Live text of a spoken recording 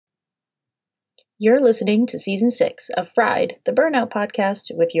You're listening to Season 6 of Fried, the Burnout Podcast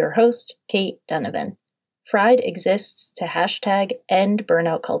with your host, Kate Donovan. Fried exists to hashtag end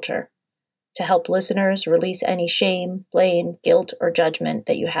burnout culture, to help listeners release any shame, blame, guilt, or judgment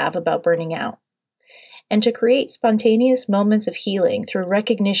that you have about burning out, and to create spontaneous moments of healing through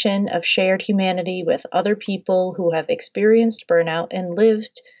recognition of shared humanity with other people who have experienced burnout and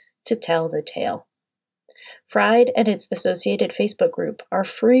lived to tell the tale. Fried and its associated Facebook group are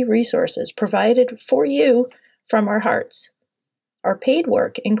free resources provided for you from our hearts. Our paid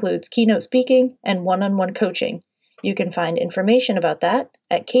work includes keynote speaking and one-on-one coaching. You can find information about that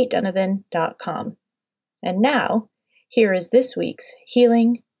at katedonovan.com. And now, here is this week's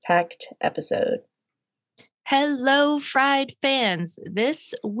healing-packed episode. Hello, Fried fans.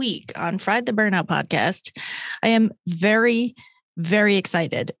 This week on Fried the Burnout Podcast, I am very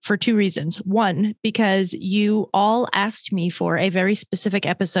excited for two reasons. One, because you all asked me for a very specific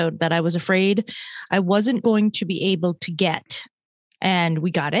episode that I was afraid I wasn't going to be able to get, and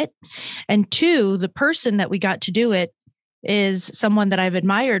we got it. And two, the person that we got to do it is someone that I've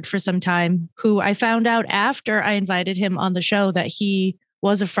admired for some time, who I found out after I invited him on the show that he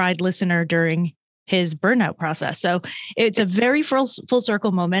was a Fried listener during his burnout process. So it's a very full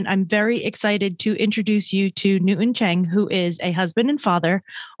circle moment. I'm very excited to introduce you to Newton Cheng, who is a husband and father,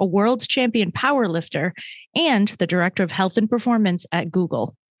 a world champion powerlifter, and the director of health and performance at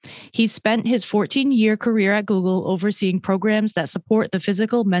Google. He spent his 14-year career at Google overseeing programs that support the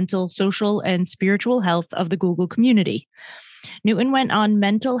physical, mental, social, and spiritual health of the Google community. Newton went on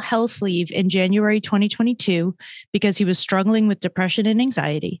mental health leave in January 2022 because he was struggling with depression and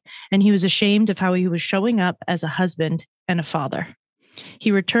anxiety, and he was ashamed of how he was showing up as a husband and a father.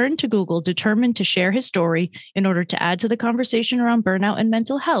 He returned to Google determined to share his story in order to add to the conversation around burnout and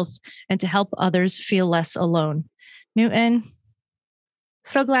mental health and to help others feel less alone. Newton,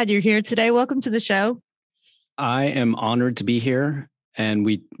 so glad you're here today. Welcome to the show. I am honored to be here. And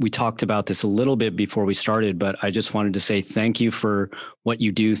we talked about this a little bit before we started, but I just wanted to say thank you for what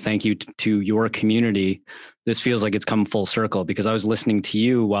you do. Thank you to your community. This feels like it's come full circle because I was listening to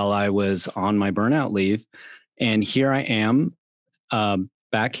you while I was on my burnout leave. And here I am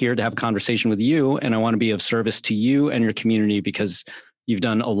back here to have a conversation with you. And I want to be of service to you and your community because you've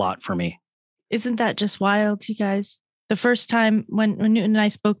done a lot for me. Isn't that just wild, you guys? The first time when Newton and I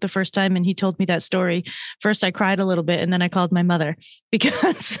spoke the first time and he told me that story, first I cried a little bit and then I called my mother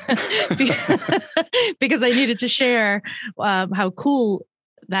because because I needed to share how cool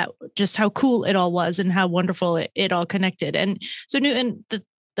it all was and how wonderful it all connected. And so Newton,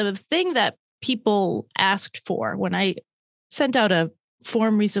 the thing that people asked for when I sent out a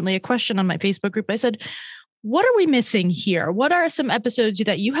form recently, a question on my Facebook group, I said, what are we missing here? What are some episodes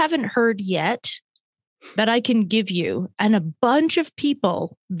that you haven't heard yet that I can give you? And a bunch of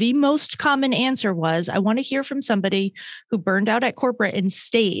people, the most common answer was, I want to hear from somebody who burned out at corporate and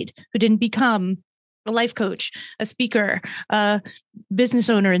stayed, who didn't become a life coach, a speaker, a business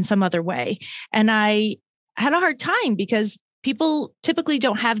owner in some other way. And I had a hard time because people typically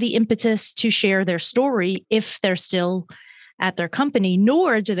don't have the impetus to share their story if they're still at their company,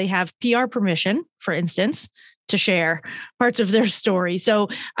 nor do they have PR permission, for instance, to share parts of their story. So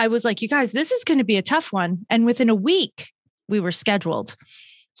I was like, you guys, this is going to be a tough one. And within a week, we were scheduled.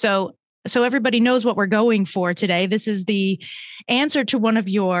 So everybody knows what we're going for today. This is the answer to one of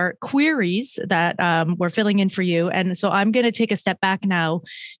your queries that we're filling in for you. And so I'm going to take a step back now.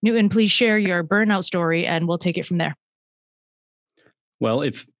 Newton, please share your burnout story and we'll take it from there. Well,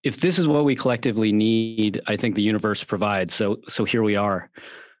 if this is what we collectively need, I think the universe provides. So here we are.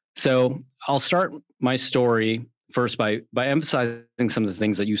 So I'll start my story first by emphasizing some of the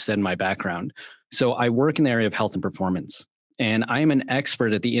things that you said in my background. So I work in the area of health and performance, and I am an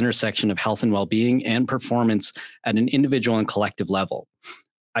expert at the intersection of health and well-being and performance at an individual and collective level.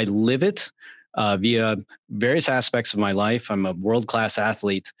 I live it via various aspects of my life. I'm a world-class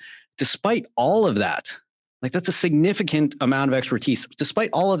athlete. Despite all of that, like that's a significant amount of expertise.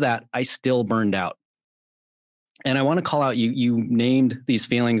 Despite all of that, I still burned out. And I want to call out, you named these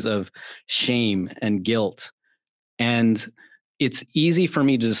feelings of shame and guilt. And it's easy for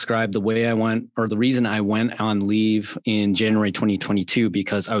me to describe the way I went, or the reason I went on leave in January 2022,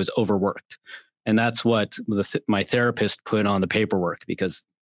 because I was overworked. And that's what my therapist put on the paperwork, because,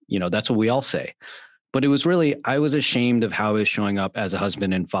 that's what we all say. But it was really, I was ashamed of how I was showing up as a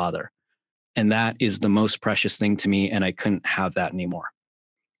husband and father. And that is the most precious thing to me. And I couldn't have that anymore.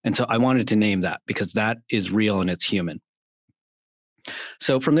 And so I wanted to name that because that is real and it's human.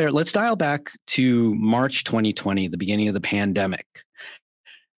 So from there, let's dial back to March 2020, the beginning of the pandemic.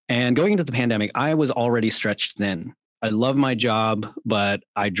 And going into the pandemic, I was already stretched thin. I love my job, but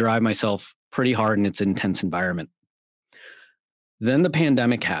I drive myself pretty hard and it's an intense environment. Then the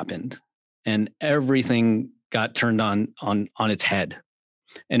pandemic happened and everything got turned on its head.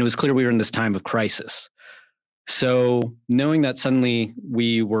 And it was clear we were in this time of crisis. So knowing that suddenly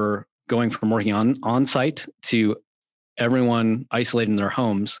we were going from working on site to everyone isolated in their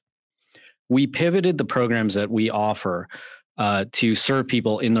homes, we pivoted the programs that we offer to serve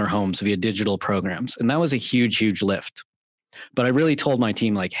people in their homes via digital programs. And that was a huge, huge lift. But I really told my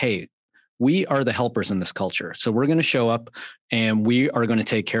team, like, hey, we are the helpers in this culture. So we're going to show up and we are going to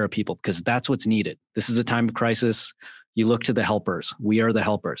take care of people because that's what's needed. This is a time of crisis. You look to the helpers. We are the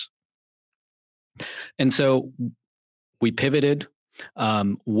helpers. And so we pivoted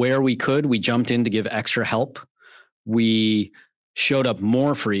where we could. We jumped in to give extra help. We showed up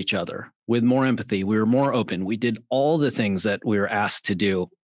more for each other with more empathy. We were more open. We did all the things that we were asked to do,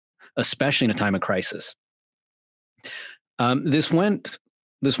 especially in a time of crisis. This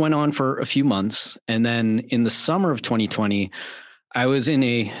went on for a few months. And then in the summer of 2020, I was in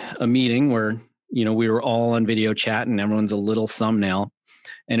a meeting where, we were all on video chat and everyone's a little thumbnail.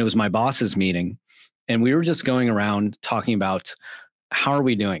 And it was my boss's meeting. And we were just going around talking about how are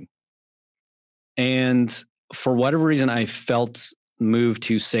we doing? And for whatever reason, I felt moved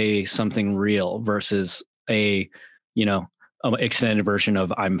to say something real versus a extended version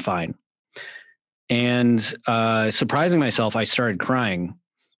of I'm fine. And surprising myself, I started crying.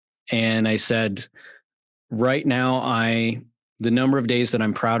 And I said, right now, the number of days that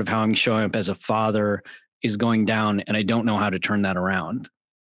I'm proud of how I'm showing up as a father is going down, and I don't know how to turn that around.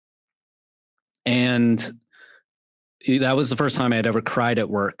 And that was the first time I had ever cried at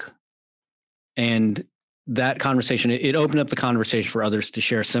work. And that conversation, it opened up the conversation for others to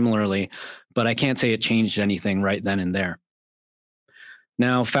share similarly, but I can't say it changed anything right then and there.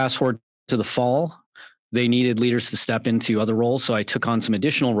 Now, fast forward to the fall, they needed leaders to step into other roles. So I took on some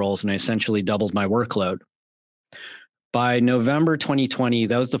additional roles and I essentially doubled my workload. By November 2020,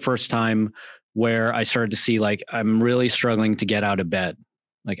 that was the first time where I started to see, like, I'm really struggling to get out of bed.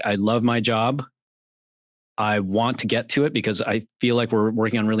 Like, I love my job. I want to get to it because I feel like we're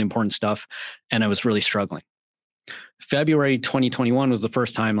working on really important stuff, and I was really struggling. February 2021 was the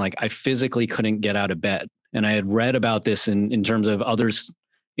first time, like, I physically couldn't get out of bed. And I had read about this in terms of others'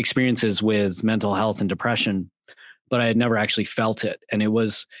 experiences with mental health and depression, but I had never actually felt it. And it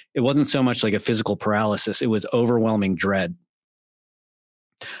wasn't so much like a physical paralysis, it was overwhelming dread.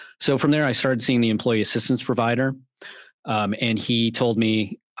 So from there, I started seeing the employee assistance provider, and he told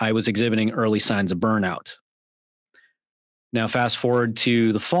me I was exhibiting early signs of burnout. Now, fast forward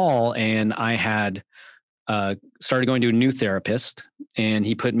to the fall, and I had started going to a new therapist, and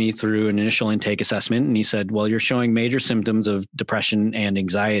he put me through an initial intake assessment, and he said, well, you're showing major symptoms of depression and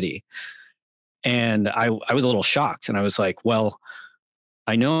anxiety. And I was a little shocked, and I was like, well,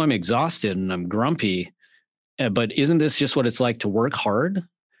 I know I'm exhausted and I'm grumpy, but isn't this just what it's like to work hard?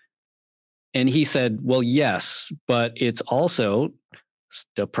 And he said, well, yes, but it's also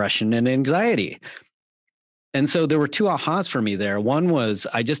depression and anxiety. And so there were two ahas for me there. One was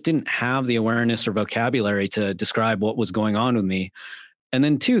I just didn't have the awareness or vocabulary to describe what was going on with me. And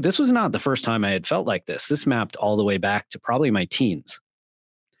then two, this was not the first time I had felt like this. This mapped all the way back to probably my teens.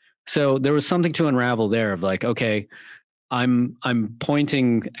 So there was something to unravel there of like, okay, I'm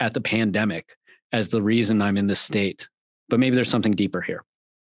pointing at the pandemic as the reason I'm in this state, but maybe there's something deeper here.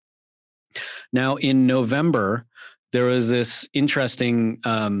 Now, in November, there was this interesting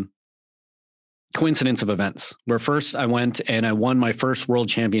coincidence of events where first I went and I won my first world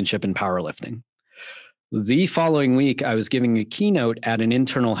championship in powerlifting. The following week, I was giving a keynote at an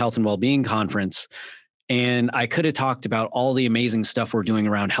internal health and well-being conference, and I could have talked about all the amazing stuff we're doing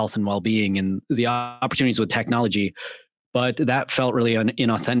around health and well-being and the opportunities with technology, but that felt really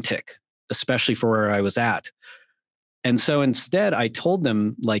inauthentic, especially for where I was at. And so instead, I told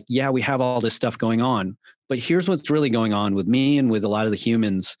them, like, yeah, we have all this stuff going on, but here's what's really going on with me and with a lot of the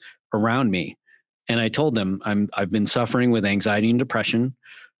humans around me. And I told them I've been suffering with anxiety and depression,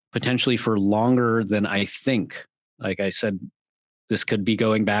 potentially for longer than I think. Like I said, this could be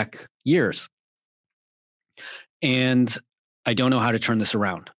going back years. And I don't know how to turn this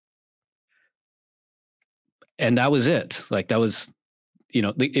around. And that was it. Like that was,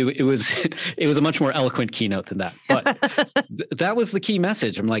 it was a much more eloquent keynote than that. But that was the key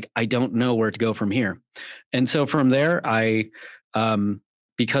message. I'm like, I don't know where to go from here. And so from there,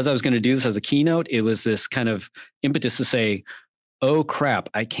 because I was going to do this as a keynote, it was this kind of impetus to say, oh crap,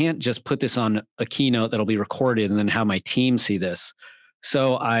 I can't just put this on a keynote that'll be recorded and then have my team see this.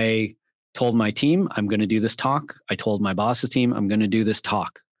 So I told my team, I'm going to do this talk. I told my boss's team, I'm going to do this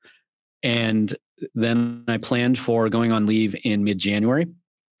talk. And then I planned for going on leave in mid-January.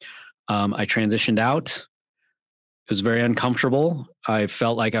 I transitioned out. It was very uncomfortable. I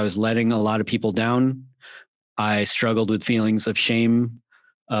felt like I was letting a lot of people down. I struggled with feelings of shame,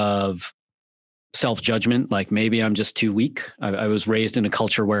 of self-judgment, like maybe I'm just too weak. I was raised in a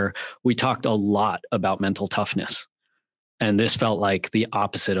culture where we talked a lot about mental toughness, and this felt like the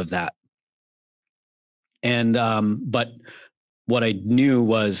opposite of that. And but what I knew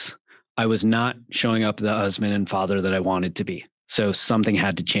was I was not showing up the husband and father that I wanted to be. So something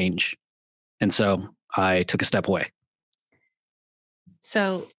had to change. And so I took a step away.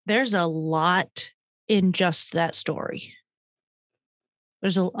 So there's a lot in just that story.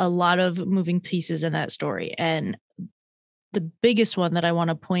 There's a lot of moving pieces in that story. And the biggest one that I want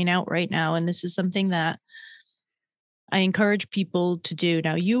to point out right now, and this is something that I encourage people to do.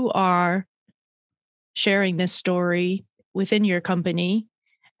 Now, you are sharing this story within your company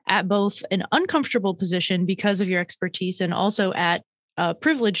at both an uncomfortable position because of your expertise and also at a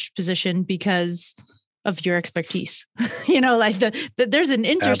privileged position because of your expertise. Like there's an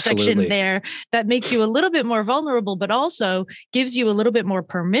intersection Absolutely. there that makes you a little bit more vulnerable, but also gives you a little bit more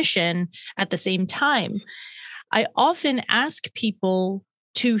permission at the same time. I often ask people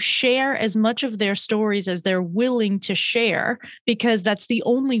to share as much of their stories as they're willing to share, because that's the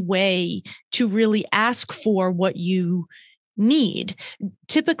only way to really ask for what you need.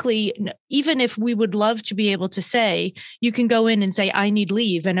 Typically, even if we would love to be able to say, you can go in and say, I need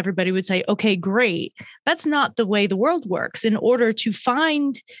leave, and everybody would say, okay, great. That's not the way the world works. In order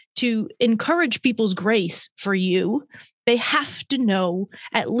to encourage people's grace for you, they have to know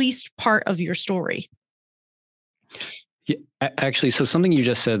at least part of your story. Yeah, actually, so something you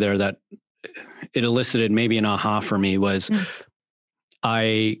just said there that it elicited maybe an aha for me was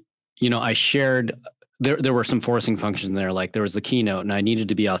I shared. There were some forcing functions in there, like there was the keynote and I needed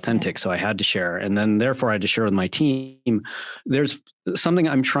to be authentic. So I had to share. And then therefore I had to share with my team. There's something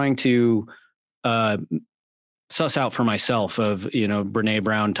I'm trying to suss out for myself of, Brene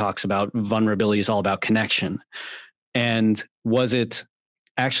Brown talks about vulnerability is all about connection. And was it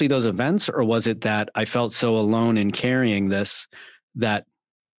actually those events, or was it that I felt so alone in carrying this that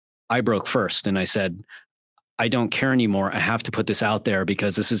I broke first and I said, I don't care anymore. I have to put this out there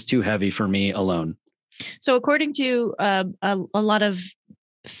because this is too heavy for me alone. So according to a lot of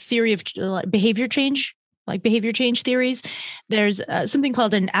theory of behavior change, like behavior change theories, there's something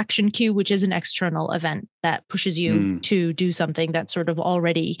called an action cue, which is an external event that pushes you to do something that's sort of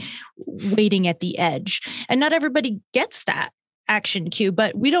already waiting at the edge. And not everybody gets that action cue,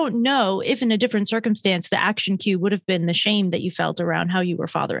 but we don't know if in a different circumstance, the action cue would have been the shame that you felt around how you were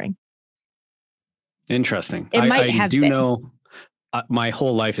fathering. Interesting. I do know my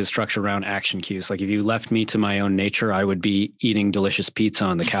whole life is structured around action cues. Like if you left me to my own nature, I would be eating delicious pizza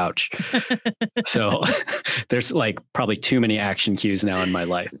on the couch. So there's like probably too many action cues now in my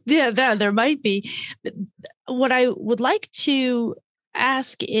life. Yeah, there might be. What I would like to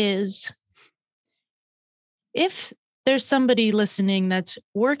ask is, if there's somebody listening that's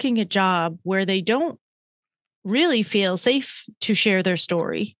working a job where they don't really feel safe to share their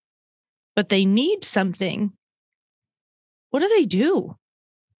story, but they need something, what do they do?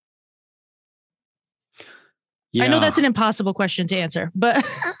 Yeah. I know that's an impossible question to answer, but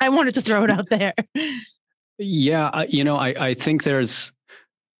I wanted to throw it out there. Yeah, I think there's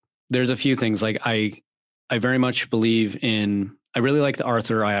a few things. Like I very much believe in. I really like the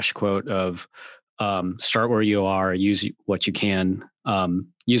Arthur Ashe quote of start where you are, use what you can,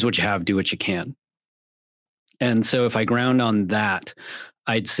 use what you have, do what you can. And so if I ground on that,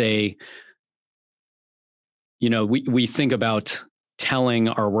 I'd say, we think about telling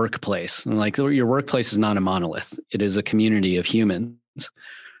our workplace, and like your workplace is not a monolith. It is a community of humans.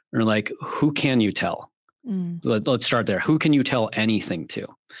 Or like, who can you tell? Let's start there. Who can you tell anything to?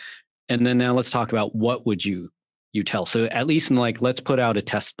 And then now let's talk about what would you tell? So at least in like, let's put out a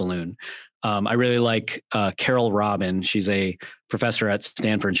test balloon. I really like Carol Robin. She's a professor at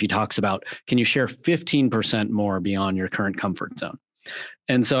Stanford. And she talks about, can you share 15% more beyond your current comfort zone?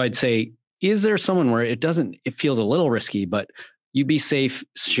 And so I'd say, is there someone where it feels a little risky, but you'd be safe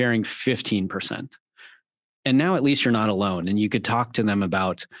sharing 15%? And now at least you're not alone. And you could talk to them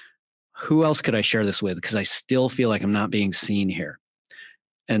about, who else could I share this with? Because I still feel like I'm not being seen here.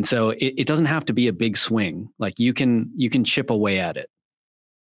 And so it doesn't have to be a big swing. Like you can chip away at it.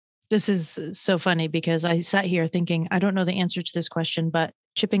 This is so funny because I sat here thinking, I don't know the answer to this question, but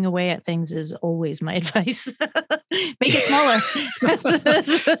chipping away at things is always my advice. Make it smaller.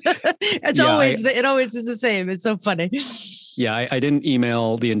 It always is the same. It's so funny. Yeah, I didn't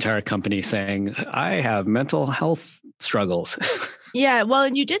email the entire company saying I have mental health struggles. Yeah. Well,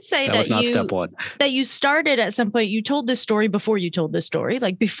 and you did say That was not step one. That you started at some point, you told this story before you told this story,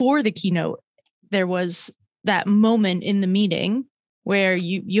 like before the keynote, there was that moment in the meeting where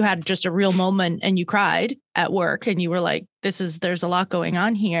you had just a real moment and you cried at work and you were like, there's a lot going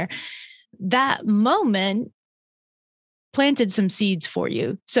on here. That moment planted some seeds for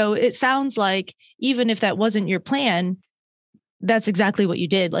you. So it sounds like even if that wasn't your plan, that's exactly what you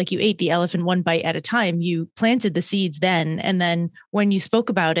did. Like you ate the elephant one bite at a time. You planted the seeds then. And then when you spoke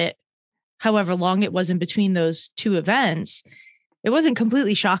about it, however long it was in between those two events, it wasn't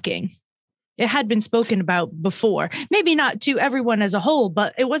completely shocking. It had been spoken about before, maybe not to everyone as a whole,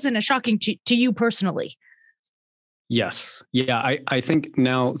 but it wasn't as shocking to you personally. Yes. Yeah. I think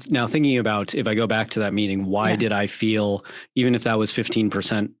now thinking about, if I go back to that meeting, why did I feel, even if that was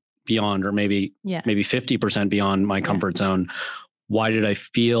 15% beyond, or maybe 50% beyond my comfort zone, why did I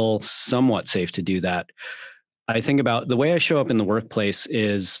feel somewhat safe to do that? I think about the way I show up in the workplace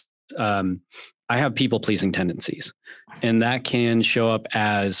is I have people pleasing tendencies, and that can show up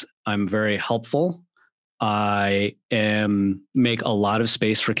as I'm very helpful. I make a lot of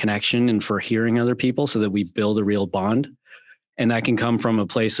space for connection and for hearing other people so that we build a real bond. And that can come from a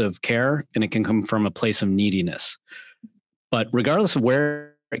place of care, and it can come from a place of neediness. But regardless of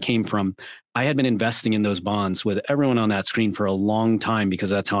where it came from, I had been investing in those bonds with everyone on that screen for a long time because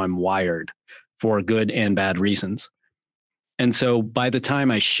that's how I'm wired, for good and bad reasons. And so by the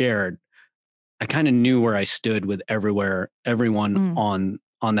time I shared, I kind of knew where I stood with everyone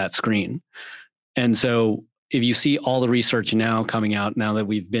on that screen. And so if you see all the research now coming out, now that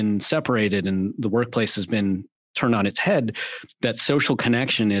we've been separated and the workplace has been turned on its head, that social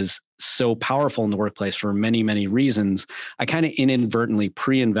connection is so powerful in the workplace for many, many reasons, I kind of inadvertently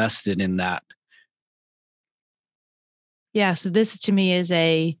pre-invested in that. Yeah. So this to me is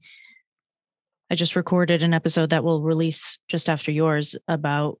I just recorded an episode that will release just after yours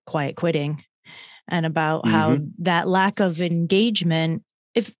about quiet quitting and about how that lack of engagement,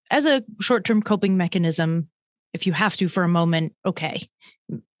 if as a short-term coping mechanism, if you have to for a moment, okay.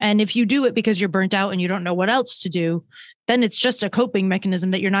 And if you do it because you're burnt out and you don't know what else to do, then it's just a coping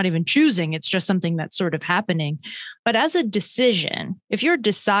mechanism that you're not even choosing. It's just something that's sort of happening. But as a decision, if you're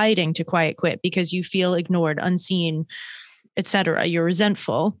deciding to quiet quit because you feel ignored, unseen, etc., you're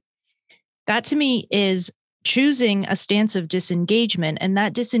resentful, that to me is choosing a stance of disengagement. And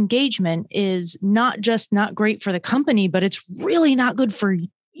that disengagement is not just not great for the company, but it's really not good for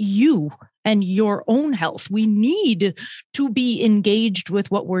you and your own health. We need to be engaged with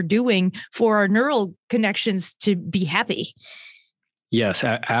what we're doing for our neural connections to be happy. Yes,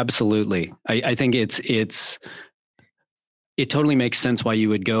 absolutely. I think it totally makes sense why you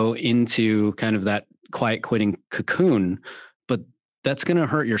would go into kind of that quiet quitting cocoon, but that's going to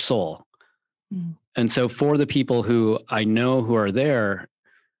hurt your soul. And so for the people who I know who are there,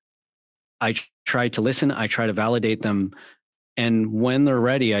 I try to listen, I try to validate them. And when they're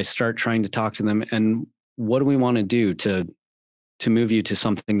ready, I start trying to talk to them. And what do we want to do to move you to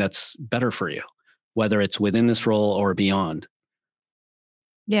something that's better for you, whether it's within this role or beyond?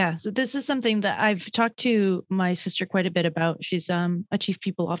 Yeah. So this is something that I've talked to my sister quite a bit about. She's a chief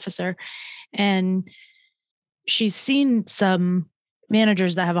people officer, and she's seen some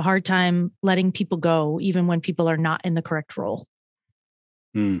managers that have a hard time letting people go, even when people are not in the correct role.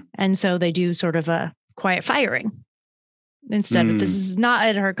 And so they do sort of a quiet firing instead of, this is not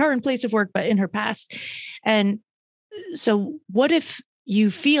at her current place of work, but in her past. And so what if you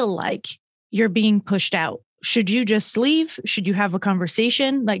feel like you're being pushed out? Should you just leave? Should you have a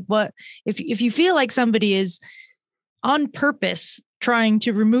conversation? Like, what if you feel like somebody is on purpose trying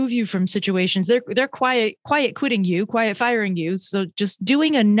to remove you from situations, they're quiet quitting you, quiet firing you. So just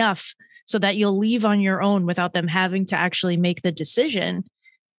doing enough so that you'll leave on your own without them having to actually make the decision.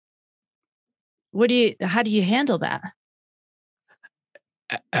 How do you handle that?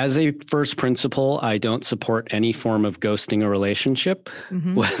 As a first principle, I don't support any form of ghosting a relationship,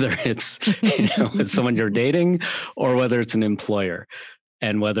 whether it's with someone you're dating or whether it's an employer.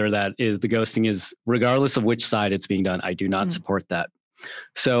 And whether that is the ghosting is regardless of which side it's being done, I do not support that.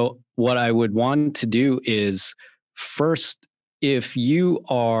 So what I would want to do is first, if you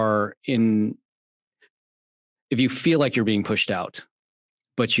feel like you're being pushed out,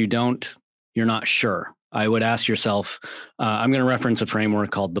 but you're not sure, I would ask yourself, I'm going to reference a framework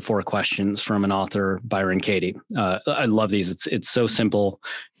called The 4 Questions from an author, Byron Katie. I love these. It's so simple.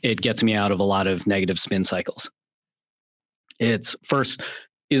 It gets me out of a lot of negative spin cycles. It's first,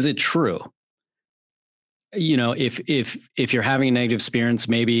 is it true? If you're having a negative experience,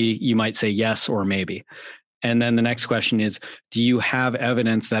 maybe you might say yes or maybe. And then the next question is, do you have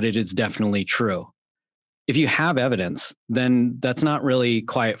evidence that it is definitely true? if you have evidence, then that's not really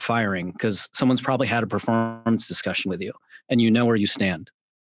quiet firing, because someone's probably had a performance discussion with you and you know where you stand.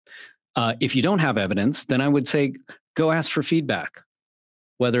 If you don't have evidence, then I would say go ask for feedback,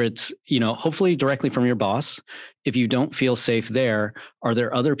 whether it's, hopefully directly from your boss. If you don't feel safe there, are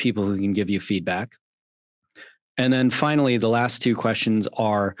there other people who can give you feedback? And then finally, the last two questions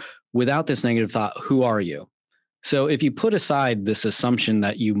are, without this negative thought, who are you? So if you put aside this assumption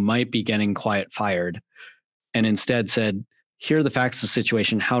that you might be getting quiet fired and instead said, here are the facts of the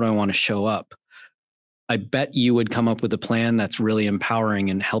situation, how do I want to show up? I bet you would come up with a plan that's really empowering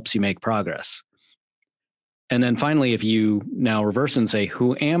and helps you make progress. And then finally, if you now reverse and say,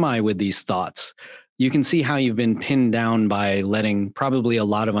 who am I with these thoughts? You can see how you've been pinned down by letting probably a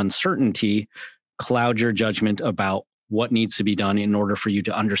lot of uncertainty cloud your judgment about what needs to be done in order for you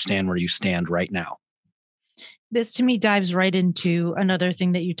to understand where you stand right now. This to me dives right into another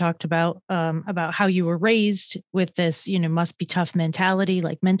thing that you talked about how you were raised with this, must be tough mentality,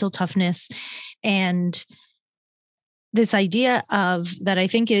 like mental toughness. And this idea of that I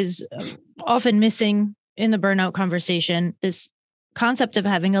think is often missing in the burnout conversation, this concept of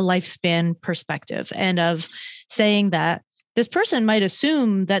having a lifespan perspective and of saying that this person might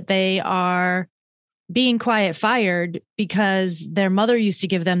assume that they are being quiet fired because their mother used to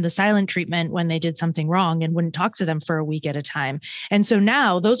give them the silent treatment when they did something wrong and wouldn't talk to them for a week at a time. And so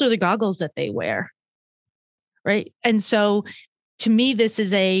now those are the goggles that they wear. Right. And so to me, this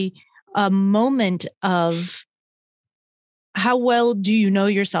is a moment of how well do you know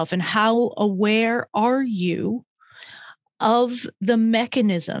yourself and how aware are you of the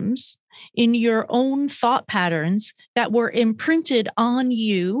mechanisms in your own thought patterns that were imprinted on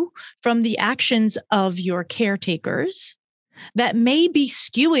you from the actions of your caretakers that may be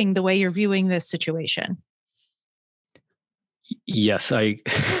skewing the way you're viewing this situation? Yes,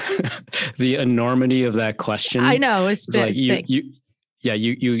 the enormity of that question. I know it's like big.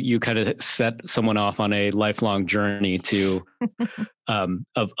 You kind of set someone off on a lifelong journey to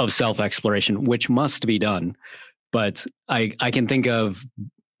of self-exploration, which must be done. But I can think of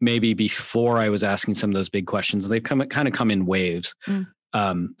maybe before I was asking some of those big questions, they've kind of come in waves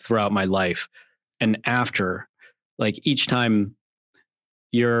throughout my life. And after, like each time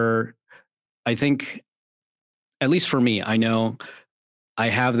I think, at least for me, I know I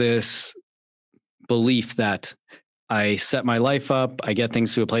have this belief that I set my life up, I get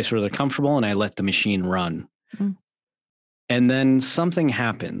things to a place where they're comfortable, and I let the machine run. And then something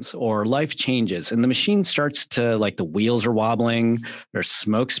happens or life changes and the machine starts to, like, the wheels are wobbling, there's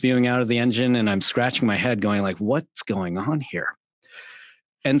smoke spewing out of the engine, and I'm scratching my head going like, what's going on here?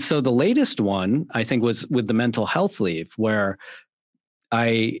 And so the latest one, I think, was with the mental health leave, where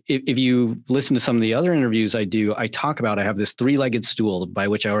if you listen to some of the other interviews I do, I talk about, I have this 3-legged stool by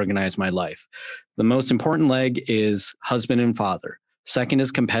which I organize my life. The most important leg is husband and father. Second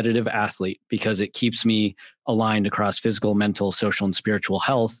is competitive athlete, because it keeps me aligned across physical, mental, social, and spiritual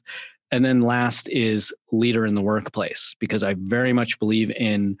health. And then last is leader in the workplace, because I very much believe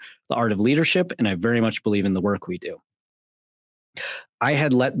in the art of leadership and I very much believe in the work we do. I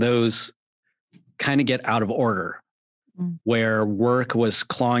had let those kind of get out of order, where work was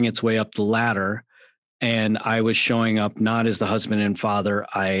clawing its way up the ladder and I was showing up not as the husband and father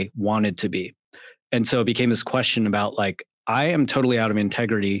I wanted to be. And so it became this question about, like, I am totally out of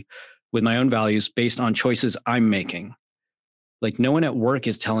integrity with my own values based on choices I'm making. Like, no one at work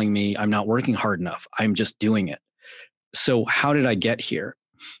is telling me I'm not working hard enough. I'm just doing it. So how did I get here?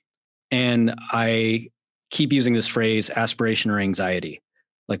 And I keep using this phrase, aspiration or anxiety.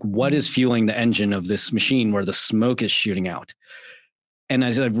 Like, what is fueling the engine of this machine where the smoke is shooting out? And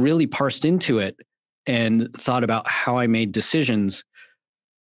as I've really parsed into it and thought about how I made decisions,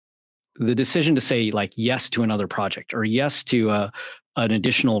 the decision to say, like, yes to another project or yes to an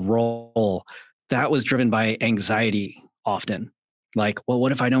additional role, that was driven by anxiety often. Like, well,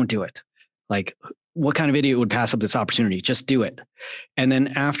 what if I don't do it? Like, what kind of idiot would pass up this opportunity? Just do it. And then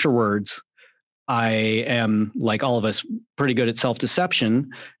afterwards, I am, like all of us, pretty good at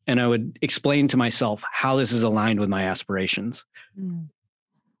self-deception. And I would explain to myself how this is aligned with my aspirations.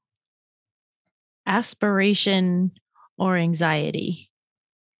 Aspiration or anxiety?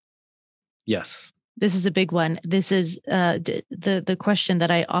 Yes. This is a big one. This is the question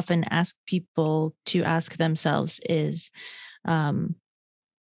that I often ask people to ask themselves is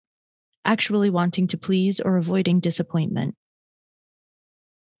actually wanting to please or avoiding disappointment.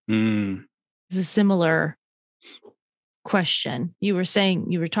 It's a similar question. You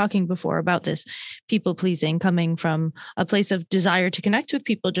were talking before about this people pleasing coming from a place of desire to connect with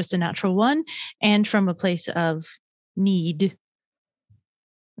people, just a natural one, and from a place of needing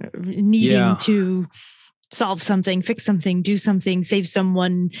to solve something, fix something, do something, save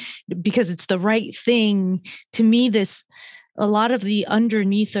someone because it's the right thing. To me, a lot of the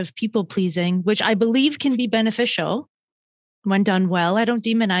underneath of people pleasing, which I believe can be beneficial when done well. I don't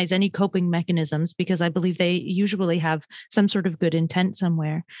demonize any coping mechanisms because I believe they usually have some sort of good intent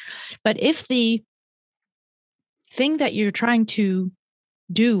somewhere. But if the thing that you're trying to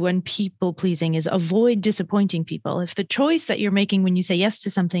do when people pleasing is avoid disappointing people, if the choice that you're making when you say yes to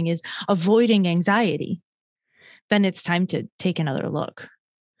something is avoiding anxiety, then it's time to take another look.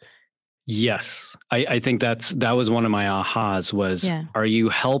 Yes. I think that was one of my ahas was, Are you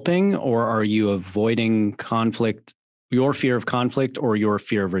helping or are you avoiding conflict, your fear of conflict or your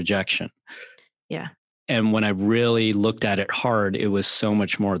fear of rejection? Yeah. And when I really looked at it hard, it was so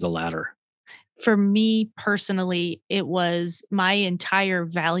much more the latter. For me personally, it was my entire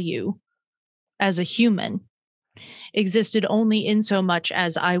value as a human existed only in so much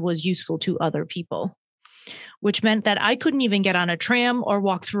as I was useful to other people, which meant that I couldn't even get on a tram or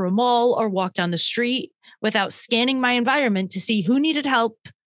walk through a mall or walk down the street without scanning my environment to see who needed help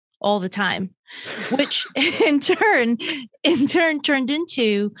all the time, which in turn turned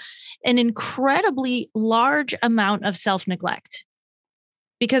into an incredibly large amount of self-neglect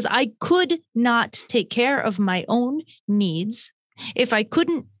because I could not take care of my own needs if I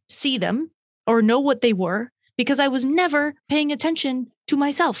couldn't see them or know what they were because I was never paying attention to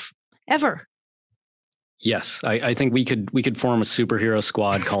myself ever. Yes, I think we could form a superhero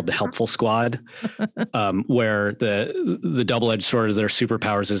squad called the Helpful Squad, where the double-edged sword of their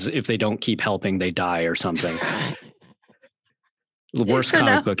superpowers is if they don't keep helping, they die or something. The worst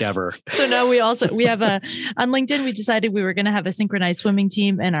comic book ever. So now we have on LinkedIn, we decided we were going to have a synchronized swimming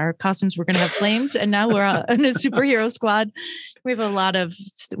team and our costumes were going to have flames. And now we're in a superhero squad. We have a lot of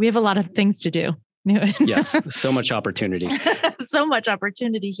things to do. Yes. So much opportunity. So much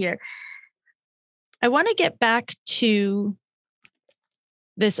opportunity here. I want to get back to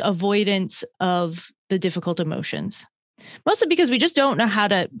this avoidance of the difficult emotions, mostly because we just don't know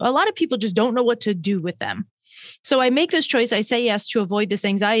a lot of people just don't know what to do with them. So I make this choice. I say yes to avoid this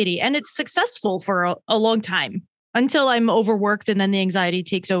anxiety, and it's successful for a long time until I'm overworked and then the anxiety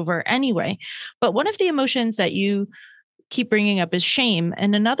takes over anyway. But one of the emotions that you keep bringing up is shame.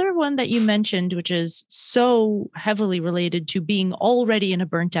 And another one that you mentioned, which is so heavily related to being already in a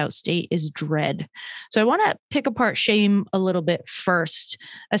burnt out state, is dread. So I want to pick apart shame a little bit first,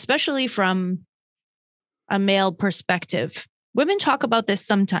 especially from a male perspective. Women talk about this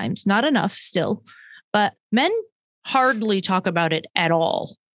sometimes, not enough still, but men hardly talk about it at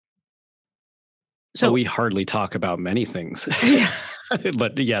all. So we hardly talk about many things.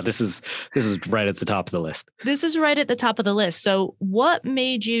 But yeah, this is right at the top of the list. This is right at the top of the list. So what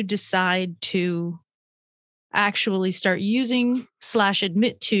made you decide to actually start using /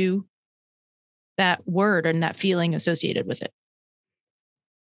 admit to that word and that feeling associated with it?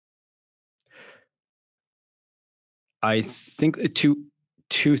 I think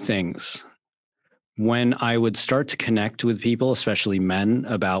two things. When I would start to connect with people, especially men,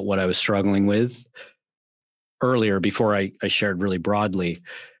 about what I was struggling with earlier, before I shared really broadly,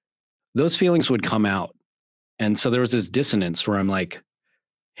 those feelings would come out. And so there was this dissonance where I'm like,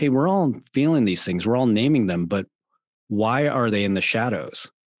 hey, we're all feeling these things. We're all naming them, but why are they in the shadows?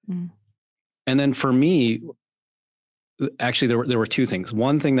 Mm. And then for me, actually, there were two things.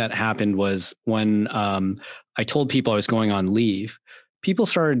 One thing that happened was when I told people I was going on leave, people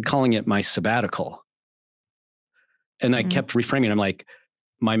started calling it my sabbatical. And I kept reframing it. I'm like,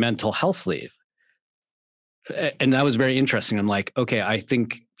 my mental health leave. And that was very interesting. I'm like, okay, I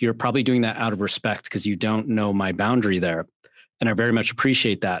think you're probably doing that out of respect because you don't know my boundary there. And I very much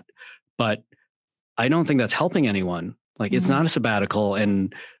appreciate that. But I don't think that's helping anyone. Like, it's not a sabbatical.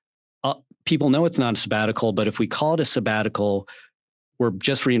 And people know it's not a sabbatical. But if we call it a sabbatical, we're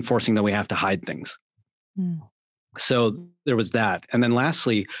just reinforcing that we have to hide things. So there was that. And then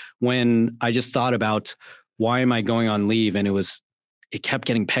lastly, when I just thought about why am I going on leave? And it kept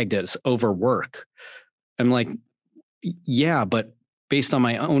getting pegged as overwork. I'm like, yeah, but based on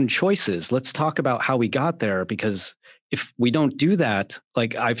my own choices, let's talk about how we got there. Because if we don't do that,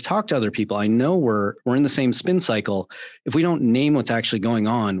 like I've talked to other people, I know we're in the same spin cycle. If we don't name what's actually going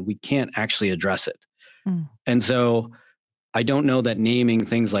on, we can't actually address it. And so I don't know that naming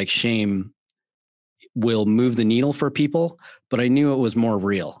things like shame will move the needle for people, but I knew it was more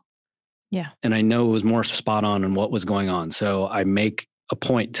real. Yeah. And I know it was more spot on what was going on. So I make a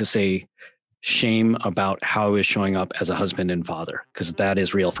point to say shame about how I was showing up as a husband and father, because that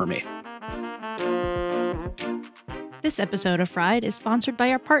is real for me. This episode of Fried is sponsored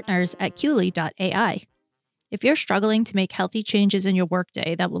by our partners at Quli.ai. If you're struggling to make healthy changes in your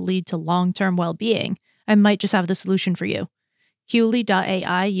workday that will lead to long-term well-being, I might just have the solution for you.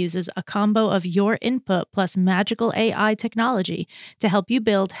 Qly.ai uses a combo of your input plus magical AI technology to help you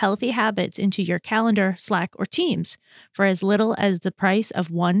build healthy habits into your calendar, Slack, or Teams for as little as the price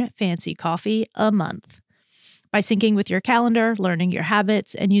of one fancy coffee a month. By syncing with your calendar, learning your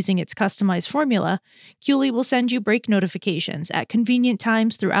habits, and using its customized formula, Qly will send you break notifications at convenient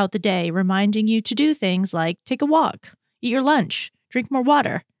times throughout the day, reminding you to do things like take a walk, eat your lunch, drink more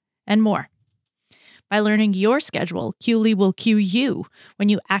water, and more. By learning your schedule, Qly will cue you when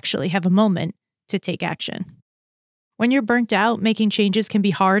you actually have a moment to take action. When you're burnt out, making changes can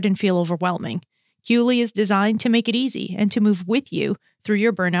be hard and feel overwhelming. Qly is designed to make it easy and to move with you through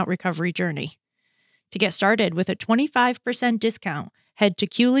your burnout recovery journey. To get started with a 25% discount, head to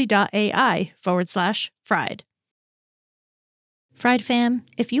qly.ai/fried. Fried fam,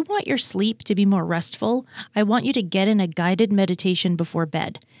 if you want your sleep to be more restful, I want you to get in a guided meditation before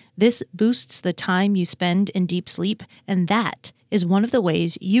bed. This boosts the time you spend in deep sleep, and that is one of the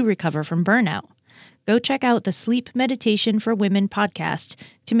ways you recover from burnout. Go check out the Sleep Meditation for Women podcast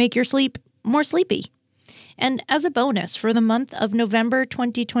to make your sleep more sleepy. And as a bonus, for the month of November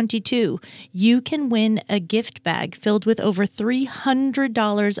 2022, you can win a gift bag filled with over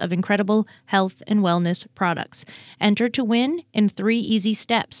 $300 of incredible health and wellness products. Enter to win in 3 easy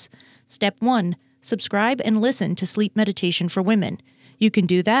steps. Step 1, subscribe and listen to Sleep Meditation for Women. You can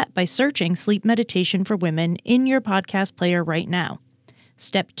do that by searching Sleep Meditation for Women in your podcast player right now.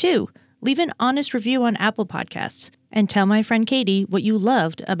 Step 2, leave an honest review on Apple Podcasts and tell my friend Katie what you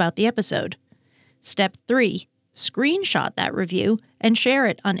loved about the episode. Step 3, screenshot that review and share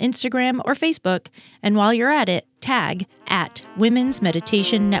it on Instagram or Facebook. And while you're at it, tag at Women's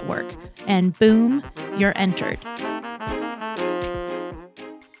Meditation Network. And boom, you're entered.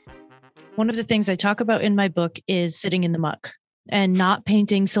 One of the things I talk about in my book is sitting in the muck and not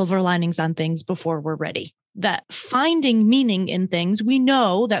painting silver linings on things before we're ready. That finding meaning in things, we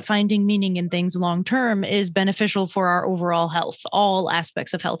know that finding meaning in things long term is beneficial for our overall health, all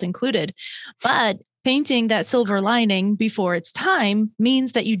aspects of health included. But painting that silver lining before it's time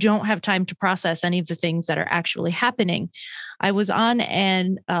means that you don't have time to process any of the things that are actually happening. I was on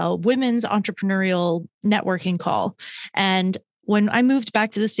a women's entrepreneurial networking call, and when I moved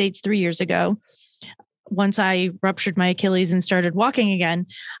back to the States 3 years ago, once I ruptured my Achilles and started walking again,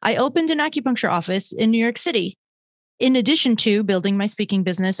 I opened an acupuncture office in New York City, in addition to building my speaking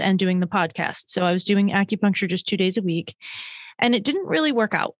business and doing the podcast. So I was doing acupuncture just 2 days a week, and it didn't really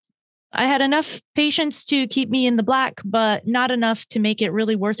work out. I had enough patients to keep me in the black, but not enough to make it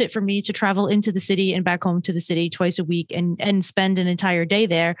really worth it for me to travel into the city and back home to the city twice a week and spend an entire day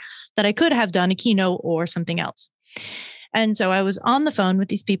there that I could have done a keynote or something else. And so I was on the phone with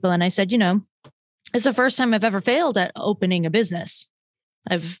these people and I said, it's the first time I've ever failed at opening a business.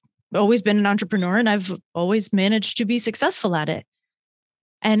 I've always been an entrepreneur and I've always managed to be successful at it.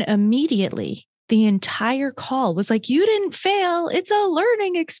 And immediately the entire call was like, you didn't fail. It's a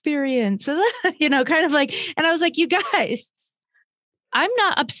learning experience, kind of like, and I was like, you guys, I'm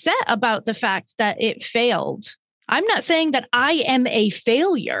not upset about the fact that it failed. I'm not saying that I am a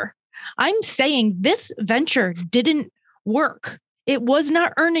failure. I'm saying this venture didn't work. It was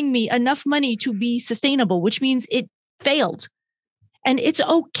not earning me enough money to be sustainable, which means it failed. And it's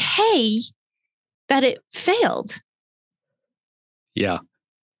okay that it failed. Yeah.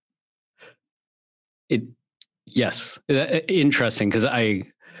 Yes. Interesting. Because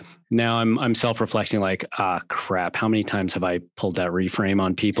I'm self-reflecting like, crap, how many times have I pulled that reframe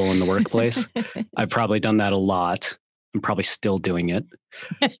on people in the workplace? I've probably done that a lot. I'm probably still doing it.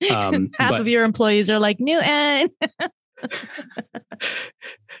 Half of your employees are like, Newton.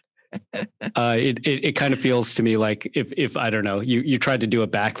 It kind of feels to me like if I don't know, you tried to do a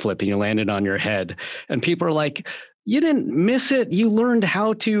backflip and you landed on your head and people are like, you didn't miss it. You learned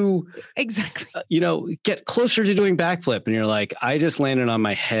how to exactly, get closer to doing backflip. And you're like, I just landed on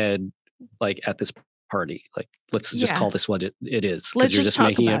my head, like at this party. Like, let's just call this what it is. Let's you're just just talk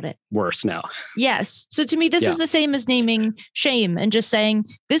making about it worse now. Yes. So to me, this is the same as naming shame and just saying,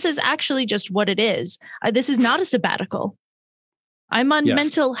 this is actually just what it is. This is not a sabbatical. I'm on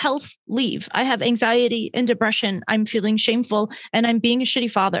mental health leave. I have anxiety and depression. I'm feeling shameful and I'm being a shitty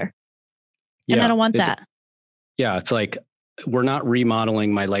father. And I don't want that. Yeah. It's like, we're not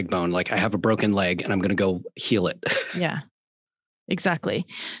remodeling my leg bone. Like I have a broken leg and I'm going to go heal it. Yeah, exactly.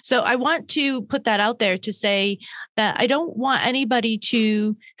 So I want to put that out there to say that I don't want anybody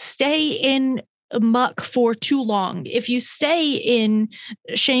to stay in muck for too long, if you stay in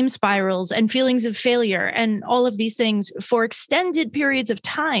shame spirals and feelings of failure and all of these things for extended periods of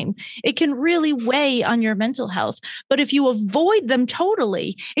time, it can really weigh on your mental health. But if you avoid them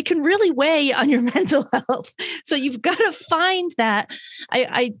totally, it can really weigh on your mental health. So you've got to find that.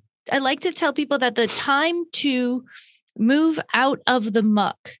 I like to tell people that the time to move out of the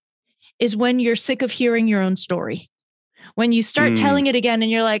muck is when you're sick of hearing your own story. When you start telling it again and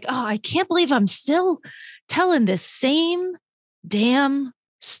you're like, oh, I can't believe I'm still telling this same damn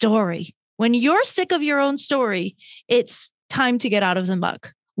story. When you're sick of your own story, it's time to get out of the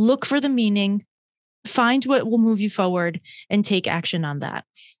muck. Look for the meaning, find what will move you forward, and take action on that.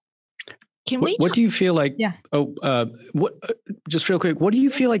 What do you feel like? Yeah. Just real quick, what do you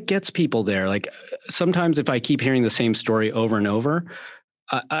feel like gets people there? Like sometimes if I keep hearing the same story over and over,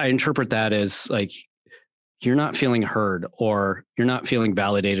 I interpret that as like, you're not feeling heard or you're not feeling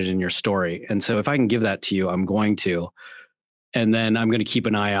validated in your story. And so if I can give that to you, I'm going to, and then I'm going to keep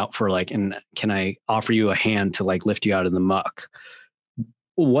an eye out for like, and can I offer you a hand to like lift you out of the muck?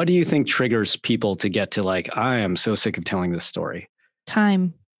 What do you think triggers people to get to like, I am so sick of telling this story?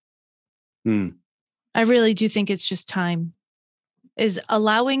 Time. I really do think it's just time. Is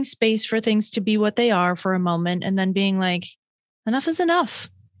allowing space for things to be what they are for a moment and then being like, enough is enough.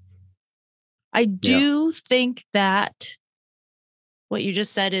 I do think that what you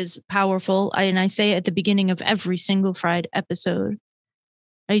just said is powerful. And I say at the beginning of every single Fried episode,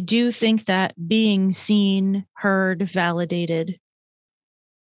 I do think that being seen, heard, validated,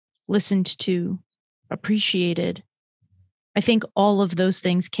 listened to, appreciated, I think all of those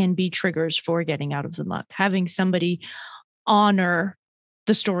things can be triggers for getting out of the muck. Having somebody honor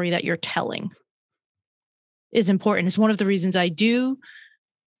the story that you're telling is important. It's one of the reasons I do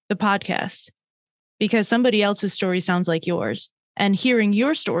the podcast, because somebody else's story sounds like yours, and hearing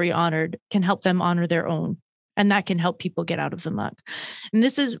your story honored can help them honor their own. And that can help people get out of the muck. And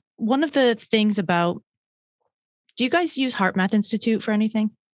this is one of the things about, do you guys use HeartMath Institute for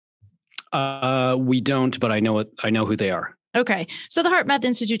anything? We don't, but I know who they are. Okay. So the HeartMath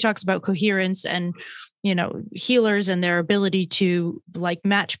Institute talks about coherence and, healers and their ability to like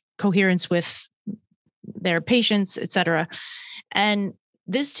match coherence with their patients, et cetera. And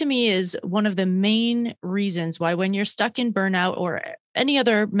this to me is one of the main reasons why when you're stuck in burnout or any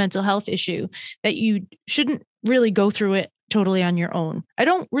other mental health issue, that you shouldn't really go through it totally on your own. I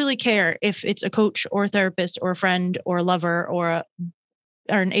don't really care if it's a coach or a therapist or a friend or a lover or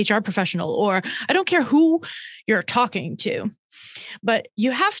an HR professional, or I don't care who you're talking to, but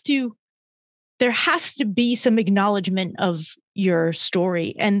there has to be some acknowledgement of your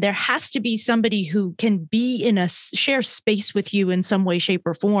story. And there has to be somebody who can be in a share space with you in some way, shape,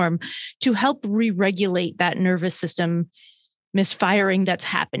 or form to help re-regulate that nervous system misfiring that's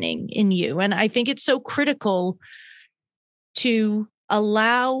happening in you. And I think it's so critical to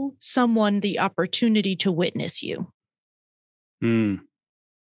allow someone the opportunity to witness you.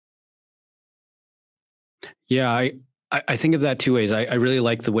 Yeah, I think of that two ways. I really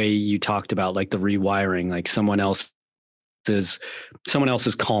like the way you talked about like the rewiring, like someone else's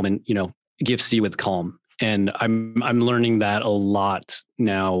calm and, gifts you with calm. And I'm learning that a lot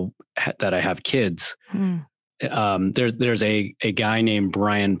now that I have kids. There's a guy named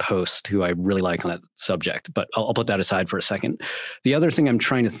Brian Post who I really like on that subject, but I'll put that aside for a second. The other thing I'm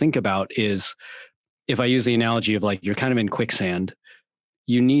trying to think about is, if I use the analogy of like, you're kind of in quicksand,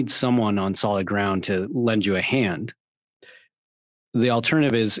 you need someone on solid ground to lend you a hand. The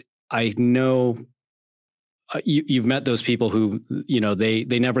alternative is, I know you've met those people who,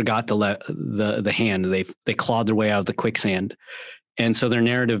 they never got the hand. They clawed their way out of the quicksand. And so their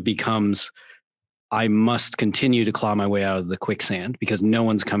narrative becomes, I must continue to claw my way out of the quicksand because no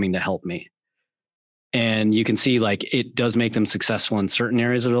one's coming to help me. And you can see like it does make them successful in certain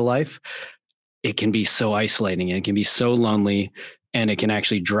areas of their life. It can be so isolating and it can be so lonely, and it can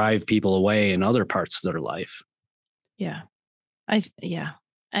actually drive people away in other parts of their life. Yeah.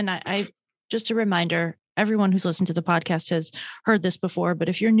 And I just a reminder, everyone who's listened to the podcast has heard this before, but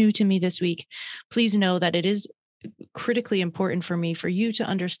if you're new to me this week, please know that it is critically important for me for you to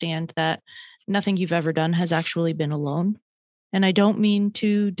understand that nothing you've ever done has actually been alone. And I don't mean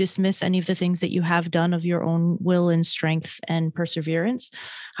to dismiss any of the things that you have done of your own will and strength and perseverance.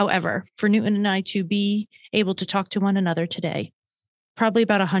 However, for Newton and I to be able to talk to one another today, probably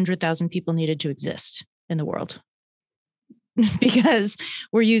about 100,000 people needed to exist in the world. Because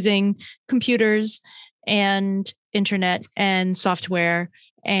we're using computers and internet and software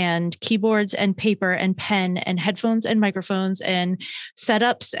and keyboards and paper and pen and headphones and microphones and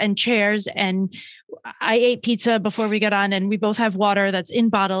setups and chairs. And I ate pizza before we got on, and we both have water that's in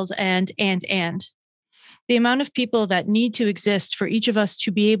bottles and. The amount of people that need to exist for each of us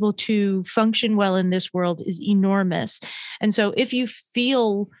to be able to function well in this world is enormous. And so if you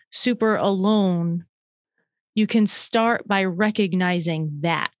feel super alone, you can start by recognizing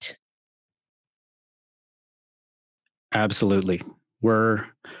that. Absolutely.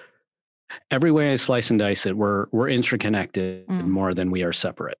 Every way I slice and dice it, we're interconnected more than we are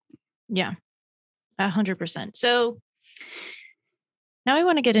separate. Yeah, 100%. So now I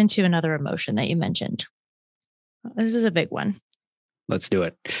want to get into another emotion that you mentioned. This is a big one. Let's do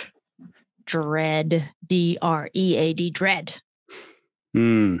it. Dread, D-R-E-A-D, dread.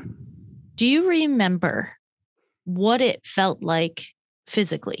 Do you remember what it felt like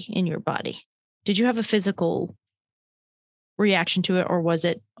physically in your body? Did you have a physical reaction to it, or was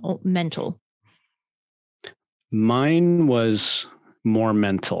it mental? Mine was more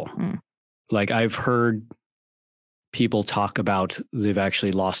mental. Like, I've heard people talk about they've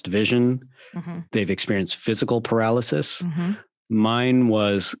actually lost vision. They've experienced physical paralysis. Mine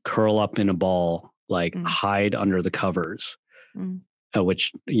was curl up in a ball, like hide under the covers,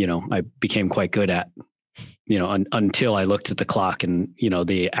 which, I became quite good at, until I looked at the clock and,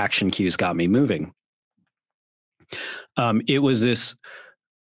 the action cues got me moving. It was this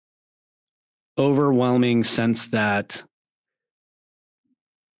overwhelming sense that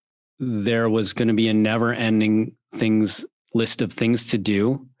there was going to be a never-ending list of things to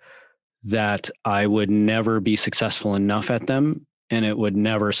do, that I would never be successful enough at them, and it would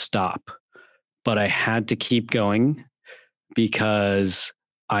never stop. But I had to keep going because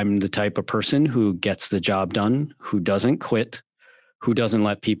I'm the type of person who gets the job done, who doesn't quit, who doesn't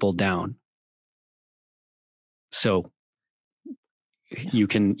let people down. So you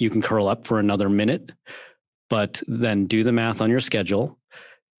can curl up for another minute, but then do the math on your schedule.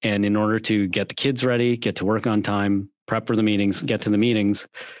 And in order to get the kids ready, get to work on time, prep for the meetings, get to the meetings,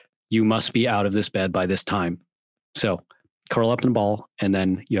 you must be out of this bed by this time. So curl up in a ball, and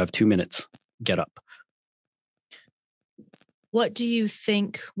then you have 2 minutes. Get up. What do you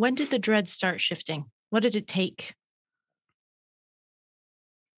think? When did the dread start shifting? What did it take?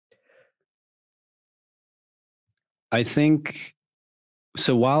 I think,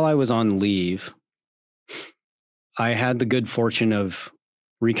 so while I was on leave, I had the good fortune of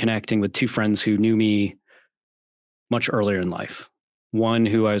reconnecting with 2 friends who knew me much earlier in life. One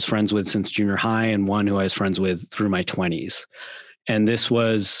who I was friends with since junior high, and one who I was friends with through my 20s. And this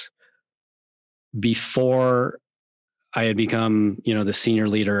was before I had become, the senior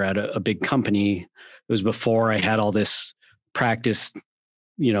leader at a big company. It was before I had all this practice,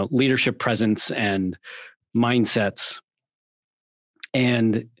 leadership presence and mindsets.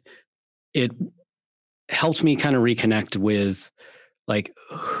 And it helped me kind of reconnect with, like,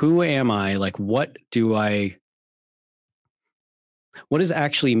 who am I? Like, what is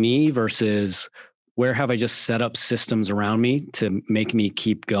actually me versus where have I just set up systems around me to make me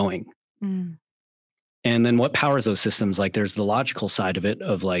keep going? And then what powers those systems? Like, there's the logical side of it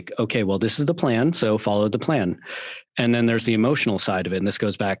of like, okay, well, this is the plan, so follow the plan. And then there's the emotional side of it. And this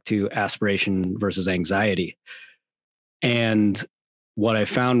goes back to aspiration versus anxiety. And what I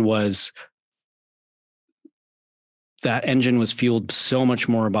found was that engine was fueled so much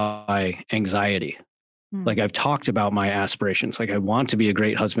more by anxiety. Like, I've talked about my aspirations. Like, I want to be a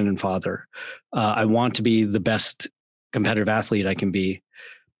great husband and father. I want to be the best competitive athlete I can be.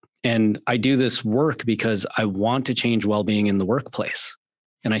 And I do this work because I want to change well-being in the workplace.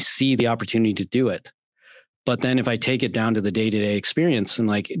 And I see the opportunity to do it. But then if I take it down to the day-to-day experience, and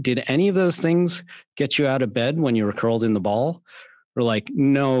like, did any of those things get you out of bed when you were curled in the ball? Or like,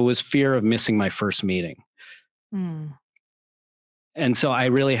 no, it was fear of missing my first meeting. And so I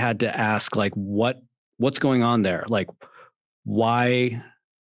really had to ask, like, what's going on there? Like,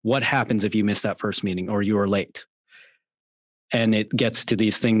 what happens if you miss that first meeting or you are late? And it gets to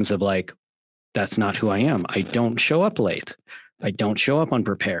these things of like, that's not who I am. I don't show up late. I don't show up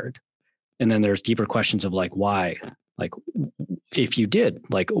unprepared. And then there's deeper questions of like, why? Like, if you did,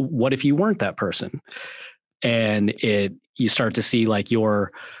 like, what if you weren't that person? And you start to see like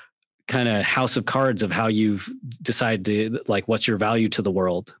your kind of house of cards of how you've decided to, like, what's your value to the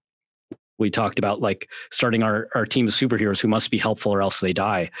world. We talked about like starting our team of superheroes who must be helpful or else they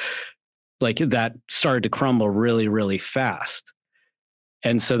die. Like, that started to crumble really, really fast.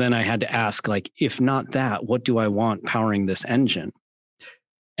 And so then I had to ask, like, if not that, what do I want powering this engine?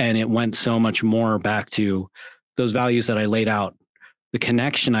 And it went so much more back to those values that I laid out, the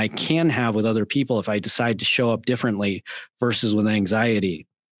connection I can have with other people if I decide to show up differently versus with anxiety.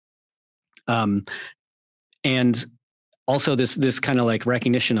 And also this kind of like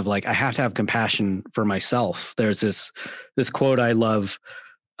recognition of like, I have to have compassion for myself. There's this quote I love.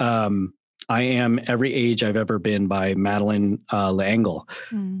 I am every age I've ever been by Madeline L'Engle,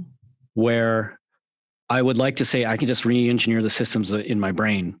 where I would like to say I can just re-engineer the systems in my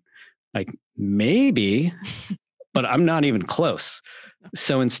brain. Like maybe, but I'm not even close.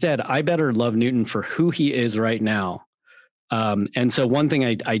 So instead, I better love Newton for who he is right now. And so one thing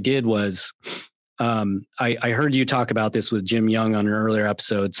I did was, I heard you talk about this with Jim Young on an earlier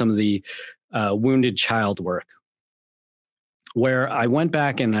episode, some of the wounded child work, where I went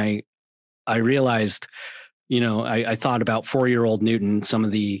back and I realized, I thought about 4-year-old Newton, some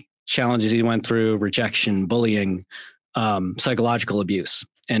of the challenges he went through, rejection, bullying, psychological abuse,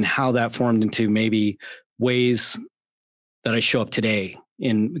 and how that formed into maybe ways that I show up today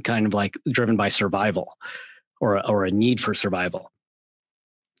in kind of like driven by survival or a need for survival.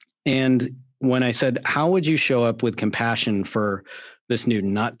 And when I said, how would you show up with compassion for this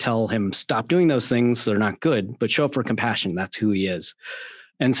Newton, not tell him stop doing those things, they're not good, but show up for compassion. That's who he is.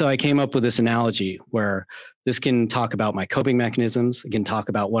 And so I came up with this analogy where this can talk about my coping mechanisms. It can talk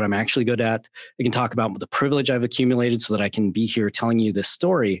about what I'm actually good at. It can talk about the privilege I've accumulated so that I can be here telling you this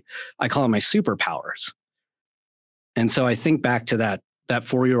story. I call it my superpowers. And so I think back to that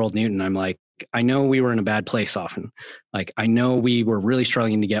 4-year-old Newton. I'm like, I know we were in a bad place often. Like, I know we were really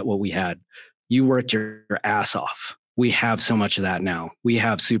struggling to get what we had. You worked your ass off. We have so much of that now. We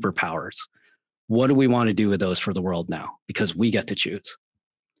have superpowers. What do we want to do with those for the world now? Because we get to choose.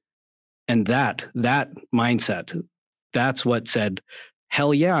 And that mindset, that's what said,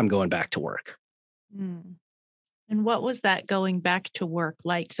 hell yeah, I'm going back to work. And what was that going back to work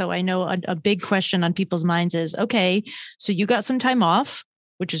like? So I know a big question on people's minds is, okay, so you got some time off,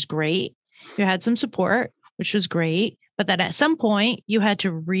 which is great. You had some support, which was great. But then at some point you had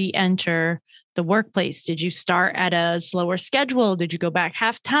to re-enter the workplace. Did you start at a slower schedule? Did you go back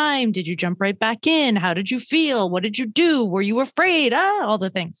half time? Did you jump right back in? How did you feel? What did you do? Were you afraid? All the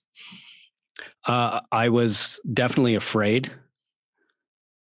things. I was definitely afraid.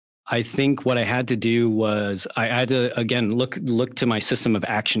 I think what I had to do was I had to, again, look to my system of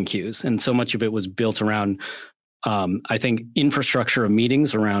action cues. And so much of it was built around, I think, infrastructure of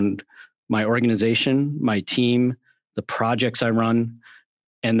meetings around my organization, my team, the projects I run,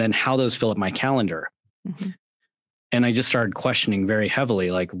 and then how those fill up my calendar. Mm-hmm. And I just started questioning very heavily,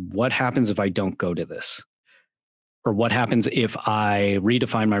 like, what happens if I don't go to this? Or what happens if I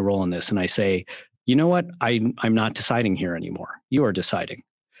redefine my role in this and I say, you know what, I'm not deciding here anymore. You are deciding.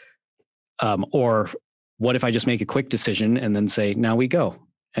 Or what if I just make a quick decision and then say, now we go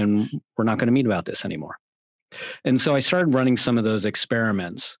and we're not going to meet about this anymore. And so I started running some of those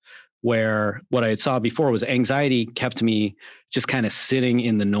experiments where what I saw before was anxiety kept me just kind of sitting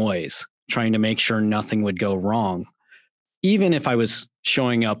in the noise, trying to make sure nothing would go wrong. Even if I was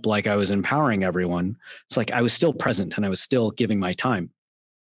showing up like I was empowering everyone, it's like I was still present and I was still giving my time.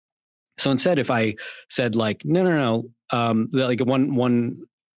 So instead, if I said like, no, like one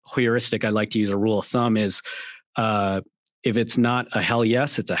heuristic I like to use, a rule of thumb is, if it's not a hell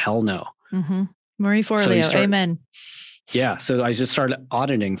yes, it's a hell no. Mm-hmm. Marie Forleo, amen. Yeah. So I just started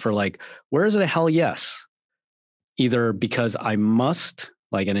auditing for like, where is it a hell yes? Either because I must,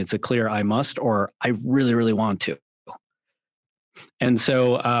 like, and it's a clear I must, or I really, really want to. And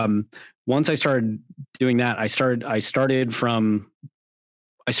so once I started doing that, I started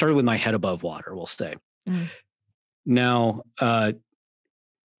with my head above water, we'll say. Now,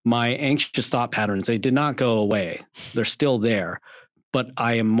 my anxious thought patterns, they did not go away. They're still there, but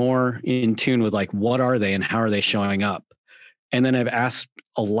I am more in tune with like, what are they and how are they showing up? And then I've asked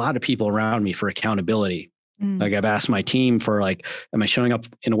a lot of people around me for accountability. Like I've asked my team for like, am I showing up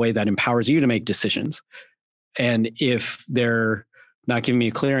in a way that empowers you to make decisions? And if they're not giving me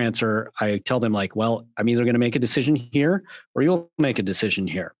a clear answer, I tell them like, well, I'm either going to make a decision here or you'll make a decision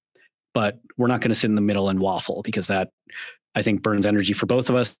here, but we're not going to sit in the middle and waffle, because that, I think, burns energy for both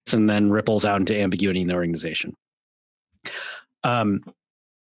of us and then ripples out into ambiguity in the organization. I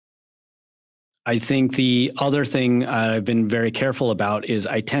think the other thing I've been very careful about is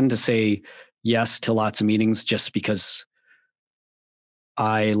I tend to say yes to lots of meetings just because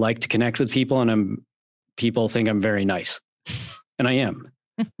I like to connect with people and people think I'm very nice, and I am.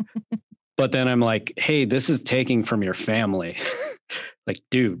 But then I'm like, hey, this is taking from your family. Like,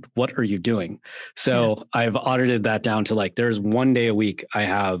 dude, what are you doing? So I've audited that down to like, there's one day a week I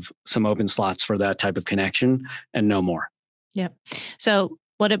have some open slots for that type of connection and no more. Yep. So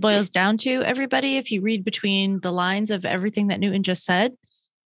what it boils down to, everybody, if you read between the lines of everything that Newton just said,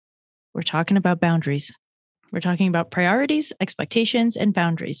 we're talking about boundaries. We're talking about priorities, expectations, and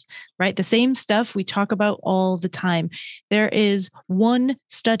boundaries, right? The same stuff we talk about all the time. There is one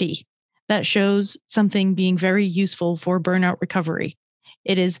study that shows something being very useful for burnout recovery.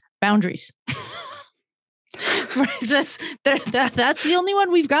 It is boundaries. That's the only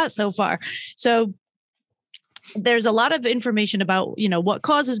one we've got so far. So there's a lot of information about, what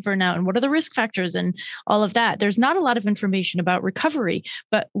causes burnout and what are the risk factors and all of that. There's not a lot of information about recovery,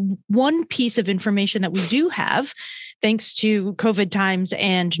 but one piece of information that we do have, thanks to COVID times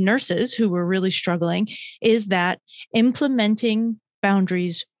and nurses who were really struggling, is that implementing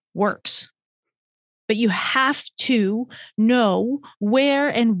boundaries works. But you have to know where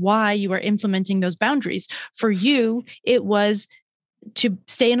and why you are implementing those boundaries. For you, it was to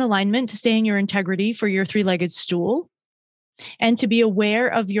stay in alignment, to stay in your integrity for your three-legged stool, and to be aware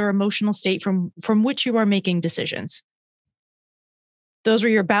of your emotional state from which you are making decisions. Those are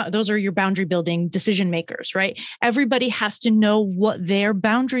your boundary building decision makers, right? Everybody has to know what their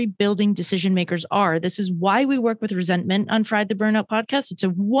boundary building decision makers are. This is why we work with resentment on Fried the Burnout podcast.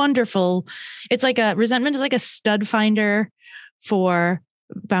 Resentment is like a stud finder for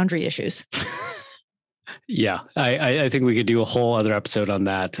boundary issues. Yeah, I think we could do a whole other episode on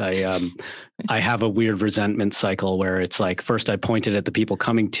that. I have a weird resentment cycle where it's like, first I point it at the people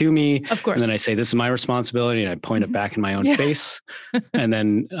coming to me, of course, and then I say, this is my responsibility, and I point it back in my own face. And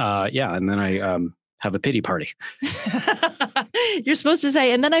then, and then I have a pity party. You're supposed to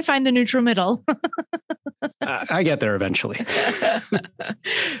say, and then I find the neutral middle. I get there eventually.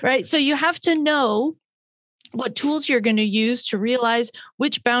 Right. So you have to know what tools you're going to use to realize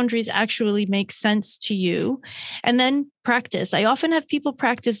which boundaries actually make sense to you, and then practice. I often have people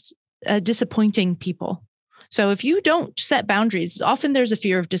practice disappointing people. So if you don't set boundaries, often there's a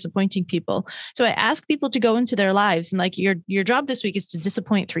fear of disappointing people. So I ask people to go into their lives and like, your job this week is to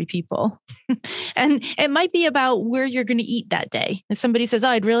disappoint 3 people. And it might be about where you're going to eat that day. If somebody says, oh,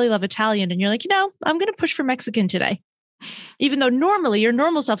 I'd really love Italian. And you're like, I'm going to push for Mexican today. Even though normally your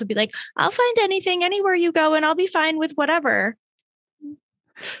normal self would be like, I'll find anything anywhere you go and I'll be fine with whatever.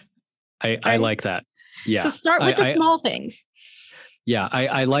 I like that. Yeah. So start with the small things. Yeah.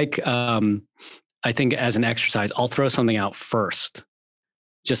 I like, I think as an exercise, I'll throw something out first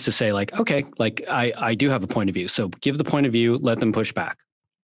just to say like, okay, like I do have a point of view. So give the point of view, let them push back.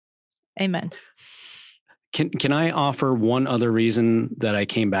 Amen. Can I offer one other reason that I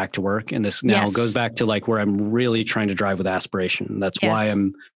came back to work? And this now goes back to like where I'm really trying to drive with aspiration. That's why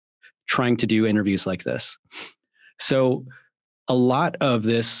I'm trying to do interviews like this. So a lot of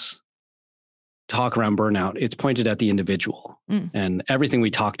this talk around burnout, it's pointed at the individual. And everything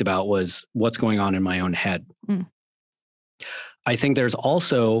we talked about was what's going on in my own head. I think there's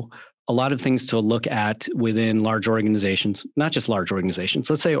also a lot of things to look at within large organizations, not just large organizations,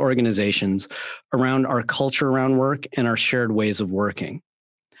 let's say organizations around our culture around work and our shared ways of working.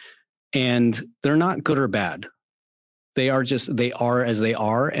 And they're not good or bad. They are as they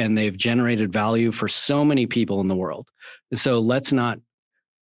are, and they've generated value for so many people in the world. So let's not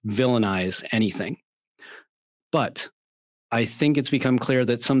villainize anything. But I think it's become clear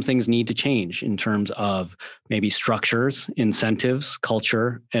that some things need to change in terms of maybe structures, incentives,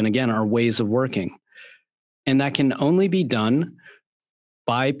 culture, and again, our ways of working. And that can only be done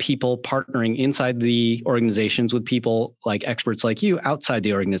by people partnering inside the organizations with people like experts like you outside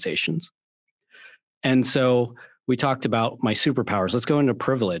the organizations. And so we talked about my superpowers. Let's go into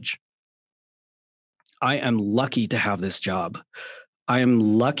privilege. I am lucky to have this job. I am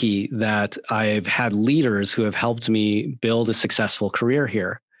lucky that I've had leaders who have helped me build a successful career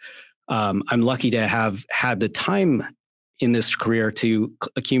here. I'm lucky to have had the time in this career to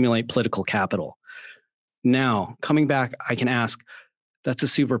accumulate political capital. Now, coming back, I can ask, that's a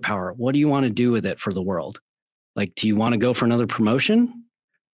superpower. What do you want to do with it for the world? Like, do you want to go for another promotion?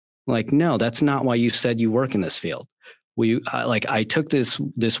 Like, no, that's not why you said you work in this field. I took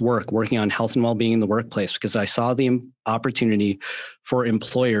this work working on health and well-being in the workplace because I saw the opportunity for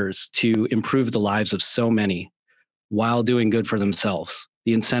employers to improve the lives of so many while doing good for themselves.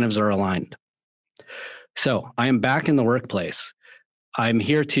 The incentives are aligned. So I am back in the workplace. I'm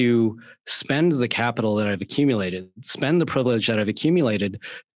here to spend the capital that I've accumulated, spend the privilege that I've accumulated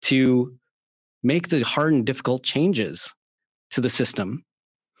to make the hard and difficult changes to the system.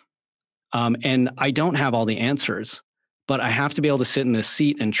 And I don't have all the answers. But I have to be able to sit in this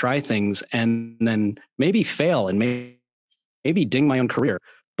seat and try things and then maybe fail and maybe ding my own career.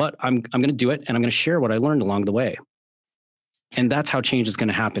 But I'm going to do it, and I'm going to share what I learned along the way. And that's how change is going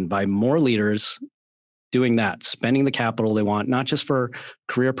to happen, by more leaders doing that, spending the capital they want, not just for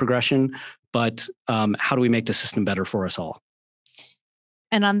career progression, but how do we make the system better for us all?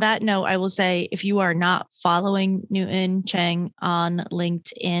 And on that note, I will say, if you are not following Newton Chang on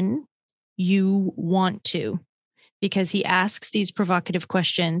LinkedIn, you want to, because he asks these provocative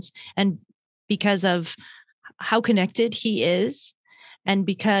questions, and because of how connected he is, and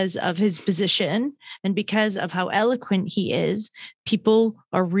because of his position, and because of how eloquent he is, people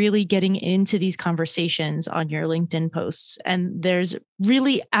are really getting into these conversations on your LinkedIn posts. And there's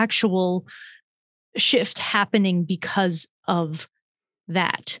really actual shift happening because of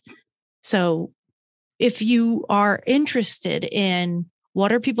that. So if you are interested in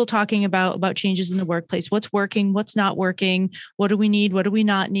what are people talking about changes in the workplace, what's working, what's not working, what do we need, what do we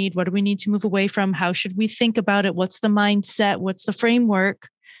not need, what do we need to move away from, how should we think about it, what's the mindset, what's the framework,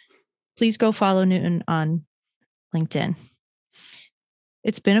 please go follow Newton on LinkedIn.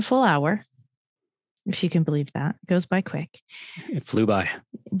 It's been a full hour, if you can believe that. It goes by quick. It flew by.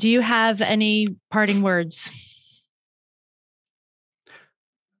 Do you have any parting words?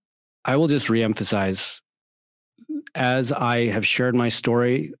 I will just reemphasize, as I have shared my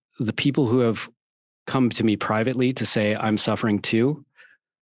story, the people who have come to me privately to say I'm suffering too,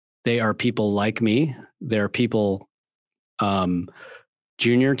 they are people like me. They're people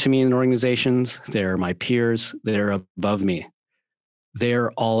junior to me in organizations. They're my peers. They're above me.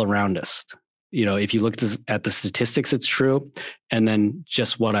 They're all around us. You know, if you look at the statistics, it's true. And then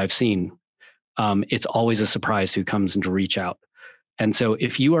just what I've seen, it's always a surprise who comes in to reach out. And so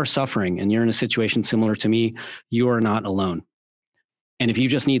if you are suffering and you're in a situation similar to me, you are not alone. And if you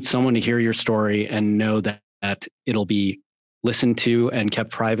just need someone to hear your story and know that it'll be listened to and kept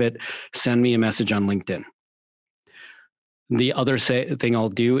private, send me a message on LinkedIn. The other thing I'll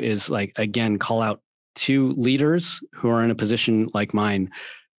do is, like, again, call out to leaders who are in a position like mine.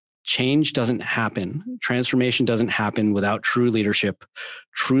 Change doesn't happen. Transformation doesn't happen without true leadership.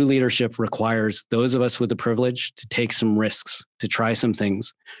 True leadership requires those of us with the privilege to take some risks, to try some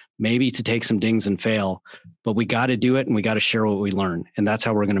things, maybe to take some dings and fail, but we got to do it and we got to share what we learn. And that's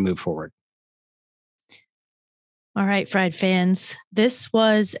how we're going to move forward. All right, Fried fans, this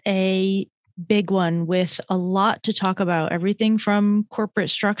was a big one with a lot to talk about, everything from corporate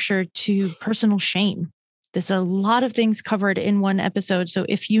structure to personal shame. There's a lot of things covered in one episode. So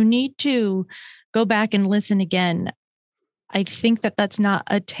if you need to go back and listen again, I think that that's not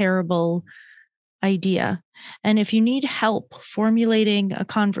a terrible idea. And if you need help formulating a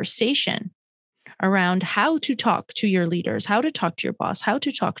conversation around how to talk to your leaders, how to talk to your boss, how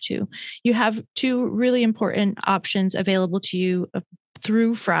to talk to, you have two really important options available to you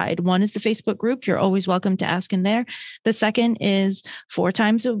through Fried. One is the Facebook group. You're always welcome to ask in there. The second is 4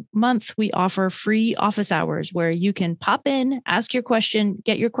 times a month, we offer free office hours where you can pop in, ask your question,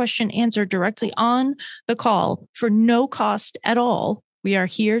 get your question answered directly on the call for no cost at all. We are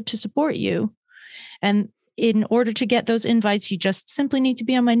here to support you. And in order to get those invites, you just simply need to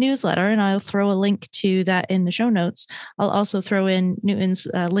be on my newsletter, and I'll throw a link to that in the show notes. I'll also throw in Newton's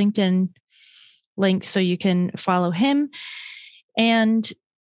LinkedIn link so you can follow him. And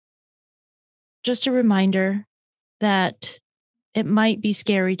just a reminder that it might be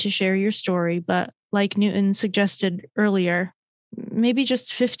scary to share your story, but like Newton suggested earlier, maybe just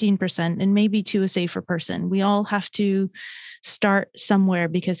 15% and maybe to a safer person. We all have to start somewhere,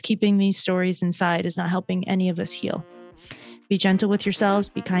 because keeping these stories inside is not helping any of us heal. Be gentle with yourselves,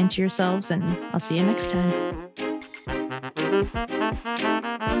 be kind to yourselves, and I'll see you next time.